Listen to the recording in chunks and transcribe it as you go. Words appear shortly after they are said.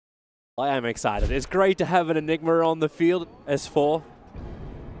I am excited. It's great to have an Enigma on the field, S4.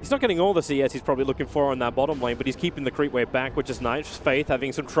 He's not getting all the CS he's probably looking for on that bottom lane, but he's keeping the creep wave back, which is nice. Faith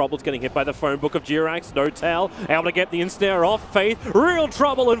having some troubles getting hit by the phone book of Jirax. No tail, able to get the ensnare off. Faith, real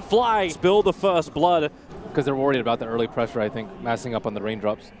trouble and Fly. Spill the first blood. Because they're worried about the early pressure, I think, massing up on the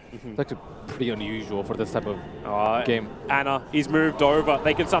raindrops. It's actually pretty unusual for this type of game. Anna, he's moved over.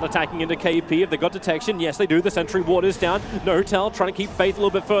 They can start attacking into KP if they got detection. Yes, they do. The sentry ward is down. No tail, trying to keep Faith a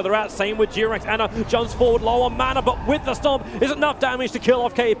little bit further out. Same with Jirax. Anna jumps forward, low on mana, but with the stomp is enough damage to kill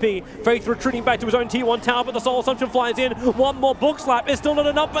off KP. Faith retreating back to his own T1 tower, but the Soul Assumption flies in. One more book slap is still not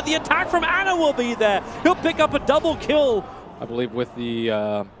enough, but the attack from Anna will be there. He'll pick up a double kill. I believe with the...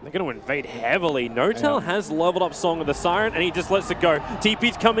 They're going to invade heavily. No-Tail has leveled up Song of the Siren, and he just lets it go.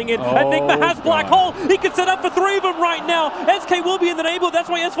 TP's coming in. Enigma has Black Hole. He can set up for 3 of them right now. SK will be in the neighborhood. That's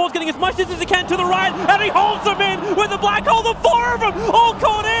why S4's getting as much distance as he can to the right, and he holds them in with the Black Hole. The 4 of them all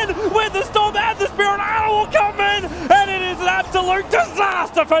caught in with the Storm and the Spirit. Anna will come in, and it is an absolute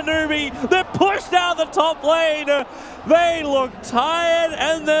disaster for NEWBEE. They're pushed out of the top lane. They look tired,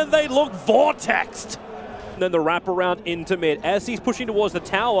 and then they look vortexed. Then the wraparound into mid as he's pushing towards the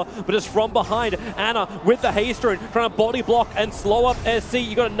tower, but it's from behind. Anna with the haste rune trying to body block and slow up SC.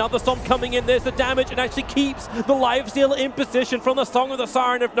 You got another stomp coming in. There's the damage and actually keeps the lifesteal in position from the Song of the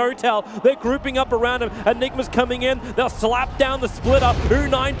Siren of No-Tail. They're grouping up around him. Enigma's coming in. They'll slap down the splitter.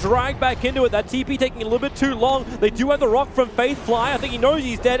 U9 drag back into it. That TP taking a little bit too long. They do have the rock from Faith Fly. I think he knows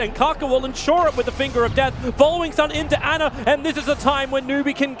he's dead, and Kaka will ensure it with the finger of death. Following Sun into Anna, and this is a time when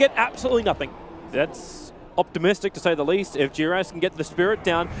NEWBEE can get absolutely nothing. That's optimistic to say the least. If Jirax can get the Spirit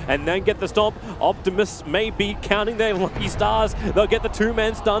down and then get the stomp, Optimus may be counting their lucky stars. They'll get the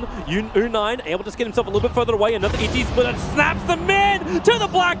 2-man stun. U9 able to just get himself a little bit further away. Another ET split snaps the mid to the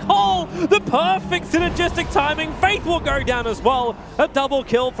Black Hole. The perfect synergistic timing. Faith will go down as well. A double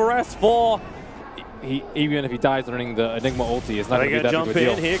kill for S4. Even if he dies during the Enigma ulti, it's not going to be that jump big of a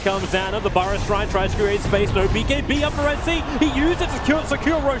in. deal. Here comes Anna. The Burrow Shrine tries to create space. No BKB up for SC. He used it to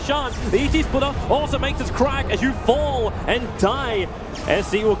secure Roshan. The ET splitter also makes its crack as you fall and die.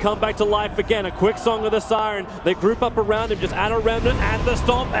 SC will come back to life again. A quick Song of the Siren. They group up around him. Just Anna Remnant and the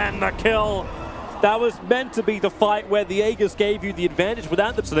stomp and the kill. That was meant to be the fight where the Aegis gave you the advantage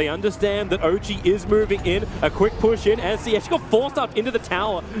without them. So they understand that OG is moving in. A quick push in as he actually got forced up into the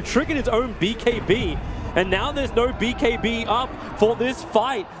tower, triggering his own BKB. And now there's no BKB up for this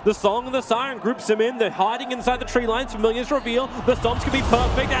fight. The Song of the Siren groups him in. They're hiding inside the tree lines. Familiars reveal. The stomps can be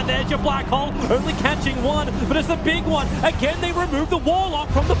perfect. And there's your Black Hole. Only catching one, but it's a big one. Again, they remove the Warlock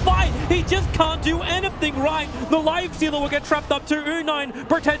from the fight. He just can't do anything right. The Life Stealer will get trapped up to U9,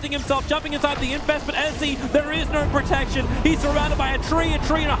 protecting himself, jumping inside the Infest. But SC, there is no protection. He's surrounded by a tree and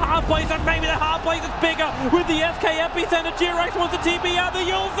a hard place. And maybe the hard place is bigger with the SK Epicenter. Jirax wants to TP out. The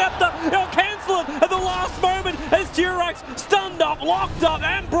Yule Scepter. He'll cancel it at the last moment as Jirax stunned up, locked up,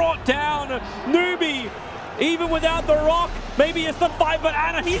 and brought down. NEWBEE, even without the rock, maybe it's the fight, but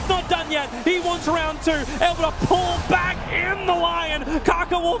Anna, he's not done yet. He wants round 2, able to pull back in the Lion.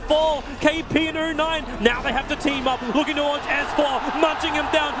 Kaka will fall. KP and U9, now they have to team up, looking towards S4, munching him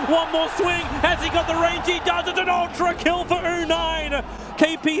down. One more swing. Has he got the range? He does. It's an ultra kill for U9.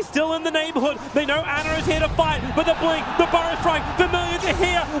 KP still in the neighborhood. They know Anna is here to fight, but the blink, the Burrow Strike, Familiars are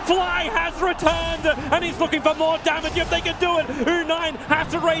here. Fly has returned, and he's looking for more damage if they can do it. U9 has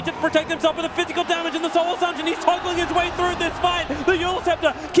to rage and protect himself with the physical damage and the Soul Assumption. He's toggling his way through this fight. The Yule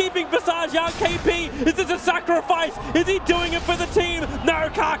Scepter keeping Visage out. KP, is this a sacrifice? Is he doing it for the team? No,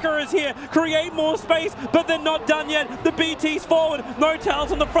 Kaka is here. Create more space, but they're not done yet. The BT's forward. No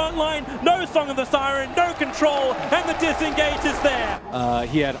Tails on the front line. No Song of the Siren. No control, and the disengage is there.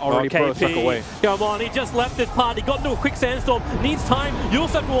 He had already stuck away. Come on, he just left this party, got into a quick sandstorm, needs time. Yule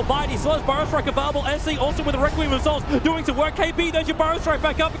Scepter will bite. He still has Burrow Strike available. SC also with the Requiem of Souls doing some work. KP, there's your Burrow Strike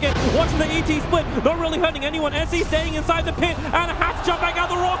back up again. Watching the ET split, not really hurting anyone. SC staying inside the pit, and has to jump back out.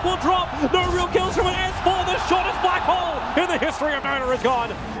 The rock will drop. No real kills from an S4. The shortest Black Hole in the history of Dota is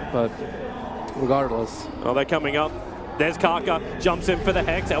gone. But regardless. Oh, they're coming up. There's Kaka, jumps in for the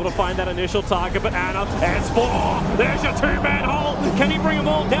Hex, able to find that initial target, but Anna, S4, there's your 2-man hole. Can he bring them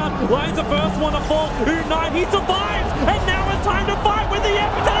all down? Lions the first one to fall. U9, he survives, and now it's time to fight with the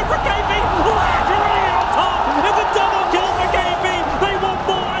epicenter for KP. Legendary on top, it's a double kill for KP. They will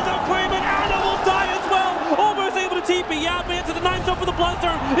fall and they'll claim it. Anna will die as well. Almost able to TP out, but into the 9 stop for the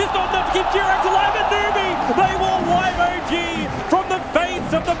Bloodstone. It's not enough to keep Jirax alive, and NEWBEE, they will wipe OG from the face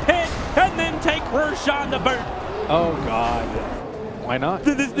of the pit, and then take Roshan to boot. Oh, God. Why not?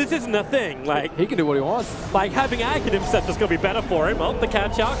 This isn't a thing. Like, he can do what he wants. Like, having Ag in himself is going to be better for him. Oh, the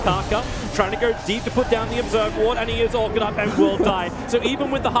catch out, Kaka trying to go deep to put down the Observe Ward, and he is organ up and will die. So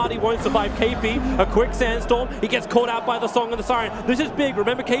even with the heart, he won't survive. KP, a quick sandstorm, he gets caught out by the Song of the Siren. This is big.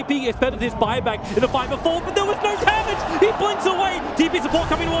 Remember, KP expected his buyback in the fight before, but there was no damage. He blinks away. TP support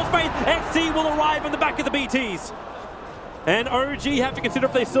coming towards Faith. SC will arrive in the back of the BTs. And OG have to consider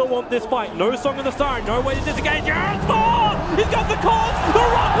if they still want this fight. No Song of the Siren, no way to disengage. Yes! He's got the cause! The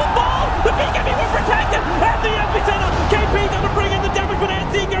rock will fall! The BKB will protect it! And the epicenter! KP's going to bring in the damage, but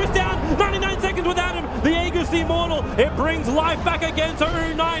NC goes down! 99 seconds without him! The Aegis Immortal! It brings life back again to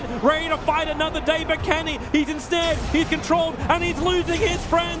U9, ready to fight another day, but can he? He's instead, he's controlled, and he's losing his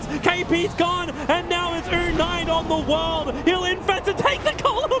friends! KP's gone, and now it's U9 on the world! He'll infest and take the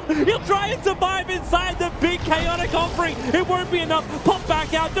column! He'll try and survive inside the big chaotic offering! It won't be enough! Pop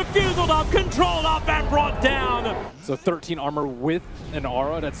back out, diffused up, controlled up, and brought down! So 13 armor with an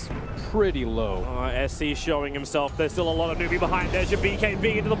aura, that's pretty low. SC showing himself. There's still a lot of NEWBEE behind. There's your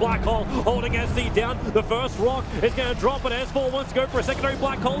BKB into the black hole, holding SC down. The first rock is going to drop, but S4 wants to go for a secondary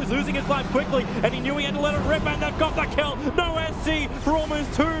black hole. He's losing his life quickly, and he knew he had to let it rip, and they've got the kill. No SC for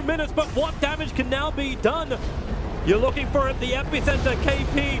almost 2 minutes, but what damage can now be done? You're looking for it, the epicenter,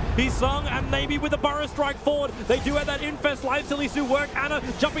 KP, he's slung, and maybe with a burrow strike forward. They do have that infest life till he's do work. Anna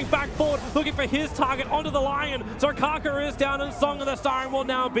jumping back forward, looking for his target onto the Lion. So Kaka is down, and Song of the Siren will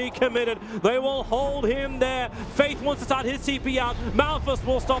now be committed. They will hold him there. Faith wants to start his TP out. Malphus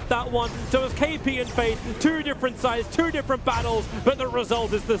will stop that one. So it's KP and Faith, 2 different sides, 2 different battles, but the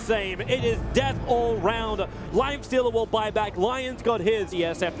result is the same. It is death all round. Lifestealer will buy back. Lion's got his.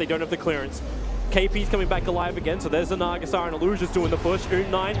 ESF, they don't have the clearance. KP's coming back alive again, so there's the Naga Siren. Illusion's doing the push.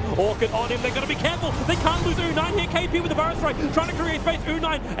 U9, Orchid on him. They've got to be careful. They can't lose U9 here. KP with the Burrow Strike, trying to create space.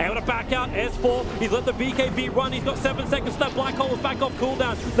 U9 able to back out. S4, he's let the BKB run. He's got 7 seconds. That black hole is back off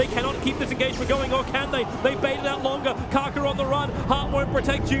cooldown. They cannot keep this engagement going, or can they? They baited out longer. Kaka on the run. Heart won't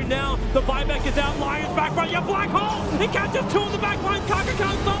protect you now. The buyback is out. Lion's back front. Your black hole! It catches 2 on the back line. Kaka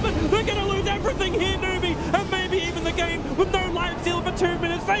can't stop it. They're going to lose everything here, NEWBEE. And maybe even the game with no life steal for 2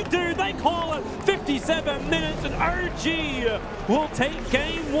 minutes. They do. They call it. 57 minutes, and OG will take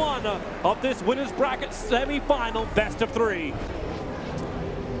game 1 of this winners bracket semi-final best of 3.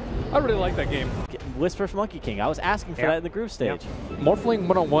 I really like that game. Whisper Monkey King. I was asking for that in the group stage. Morphling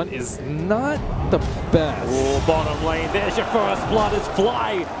 101 is not the best. Oh, bottom lane. There's your first blood as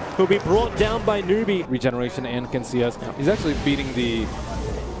Fly, who'll be brought down by NEWBEE. Regeneration and can CS. He's actually beating the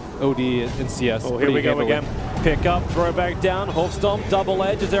OD in CS. Oh, here we go again. Pick up, throw back down, Hoof Stomp, double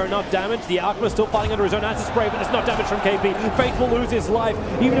edge. Is there enough damage? The Alchemist still fighting under his own acid spray, but there's not damage from KP. Faith will lose his life.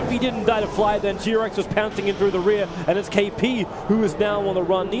 Even if he didn't die to Fly, then G-Rex was pouncing in through the rear, and it's KP who is now on the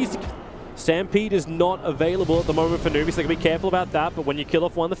run. Needs to... Stampede is not available at the moment for NEWBEE, so they can be careful about that, but when you kill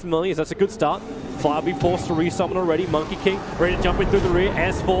off one of the familiars, that's a good start. Fly will be forced to resummon already. Monkey King ready to jump in through the rear.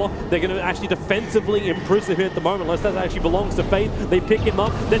 S4, they're going to actually defensively imprison him at the moment, unless that actually belongs to Faith. They pick him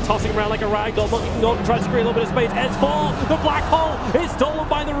up, they're tossing him around like a ragdoll. Monkey King tries to create a little bit of space. S4, the black hole is stolen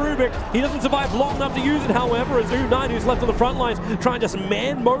by the Rubik. He doesn't survive long enough to use it, however, as U9, who's left on the front lines, trying to just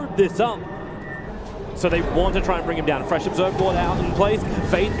man mode this up. So they want to try and bring him down. Fresh Observe Board out in place.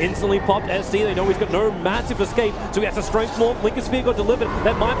 Faith instantly popped. SC, they know he's got no massive escape, so he has to strength more. Lincoln Sphere got delivered.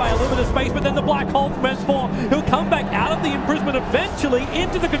 That might buy a little bit of space, but then the black hole from S4. He'll come back out of the imprisonment eventually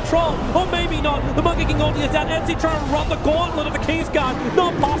into the control, or maybe not. The Monkey King ulti is down. SC trying to run the gauntlet of the Kingsguard.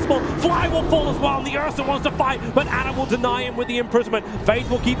 Not possible. Fly will fall as well, and the Ursa wants to fight, but Anna will deny him with the imprisonment. Faith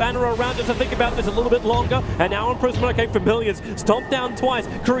will keep Anna around just to think about this a little bit longer, and now imprisonment, okay, familiars. Stomp down twice,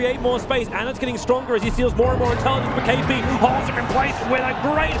 create more space. Anna's getting stronger as he steals more and more intelligence, but KP holds him in place with a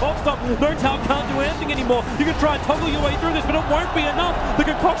great hook stop. No Tao can't do anything anymore. You can try and toggle your way through this, but it won't be enough. The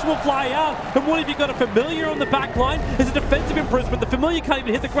concoction will fly out, and what if you got a familiar on the back line? It's a defensive imprisonment. The familiar can't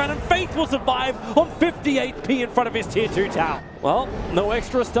even hit the ground, and Faith will survive on 58p in front of his tier 2 Tao. Well, no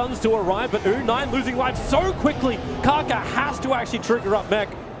extra stuns to arrive, but U9 losing life so quickly. Kaka has to actually trigger up mech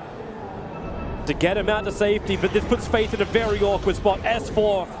to get him out to safety, but this puts Faith in a very awkward spot.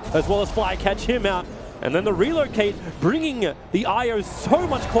 S4 as well as Fly catch him out. And then the relocate, bringing the IO so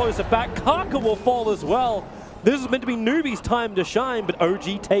much closer back. Kaka will fall as well. This is meant to be NEWBEE's time to shine, but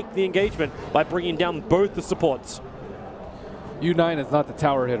OG take the engagement by bringing down both the supports. U9 is not the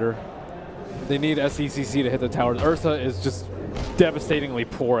tower hitter. They need SECC to hit the towers. Ursa is just devastatingly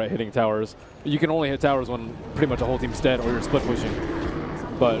poor at hitting towers. You can only hit towers when pretty much a whole team's dead or you're split pushing.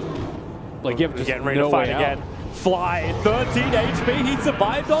 But like, you have just getting ready to fight again. Fly, 13 HP he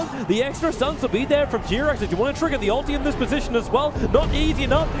survived on. The extra stuns will be there from G-Rex. If you want to trigger the ulti in this position as well, not easy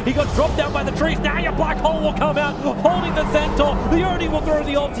enough. He got dropped down by the trees. Now your black hole will come out, holding the Centaur. The Odie will throw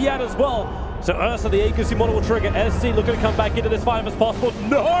the ulti out as well. So Ursa, the accuracy model will trigger. SC looking to come back into this fight if possible.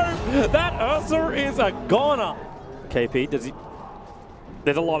 No! That Ursa is a goner. KP, does he...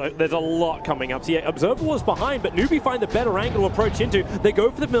 There's a lot coming up. So yeah, Observable is behind, but NEWBEE find the better angle to approach into. They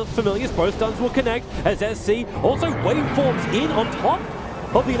go for the familiars. Both stuns will connect as SC also waveforms in on top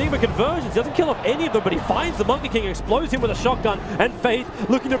of the Enigma conversions. Doesn't kill off any of them, but he finds the Monkey King, explodes him with a shotgun, and Faith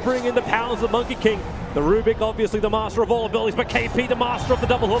looking to bring in the powers of the Monkey King. The Rubik, obviously the master of all abilities, but KP, the master of the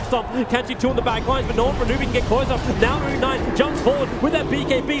double hook stomp. Catching two on the back lines, but no one for NEWBEE can get closer. Now U9 jumps forward with that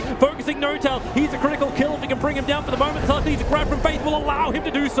BKB, focusing No-Tail. He's a critical kill if he can bring him down for the moment. Luckily, he's a grab from Faith will allow him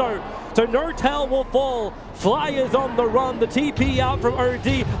to do so. So No-Tail will fall. Flyers on the run. The TP out from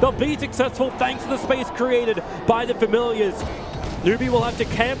OD. They'll be successful thanks to the space created by the familiars. NEWBEE will have to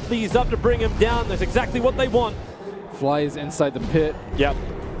camp these up to bring him down. That's exactly what they want. Fly is inside the pit. Yep.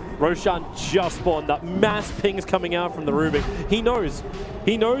 Roshan just spawned up. Mass pings coming out from the Rubik. He knows.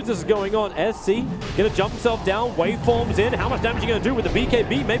 He knows this is going on. SC gonna jump himself down. Waveforms in. How much damage are you gonna do with the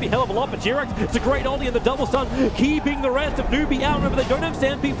BKB? Maybe hell of a lot, but G-Rex, it's a great ulti and the double stun, keeping the rest of NEWBEE out. Remember, they don't have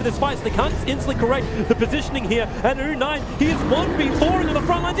Stampede for this fight, so they can't just instantly correct the positioning here. And U9, he is 1v4 into the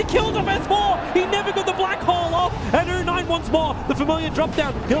front lines. He kills off S4. He never got the black hole off. And U9 once more. The familiar drop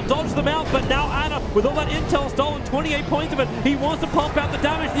down. He'll dodge them out, but now Ana, with all that intel stolen, 28 points of it, he wants to pump out the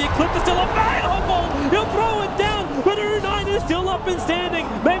damage. The Eclipse is still available. He'll throw it down, but U9 is still up and standing.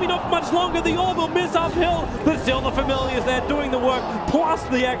 Maybe not much longer. The orb will miss uphill, but still the familiars there doing the work, plus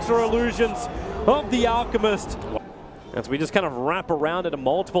the extra illusions of the Alchemist. As we just kind of wrap around into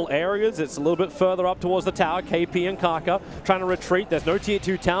multiple areas, it's a little bit further up towards the tower. KP and Kaka trying to retreat. There's no tier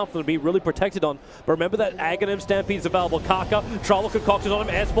 2 tower for them to be really protected on. But remember that Aghanim Stampede is available. Kaka, Trouble concoctions on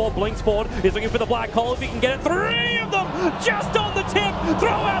him. S4 blinks forward. He's looking for the black hole if he can get it. 3 of them just on the tip. Throw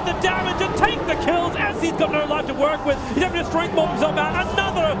out the damage and take the kills as he's got no life to work with. He's having to strength bomb himself out.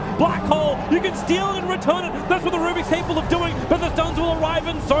 Another black hole. You can steal it and return it. That's what the Rubik's capable of doing. But the stuns will arrive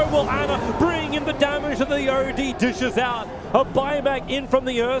and so will Ana, bring in the damage that the OD dishes out. A buyback in from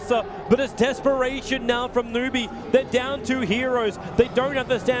the Ursa, but it's desperation now from NEWBEE. They're down 2 heroes. They don't have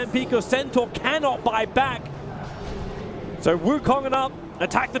the Stampede because Centaur cannot buy back. So Wukong it up,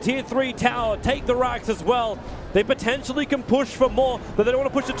 attack the tier 3 tower, take the racks as well. They potentially can push for more, but they don't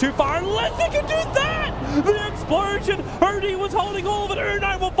want to push it too far unless they can do that! The explosion! OD was holding all of it,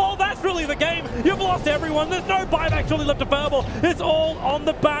 U9 will fall, that's really the game! You've lost everyone, there's no buyback surely left available. It's all on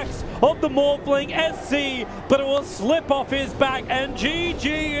the backs of the Morphling SC, but it will slip off his back and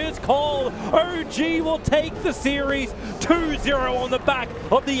GG is called. OG will take the series 2-0 on the back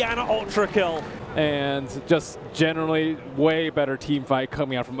of the Ana Ultra kill. And just generally way better team fight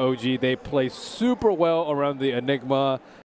coming out from OG. They play super well around the Enigma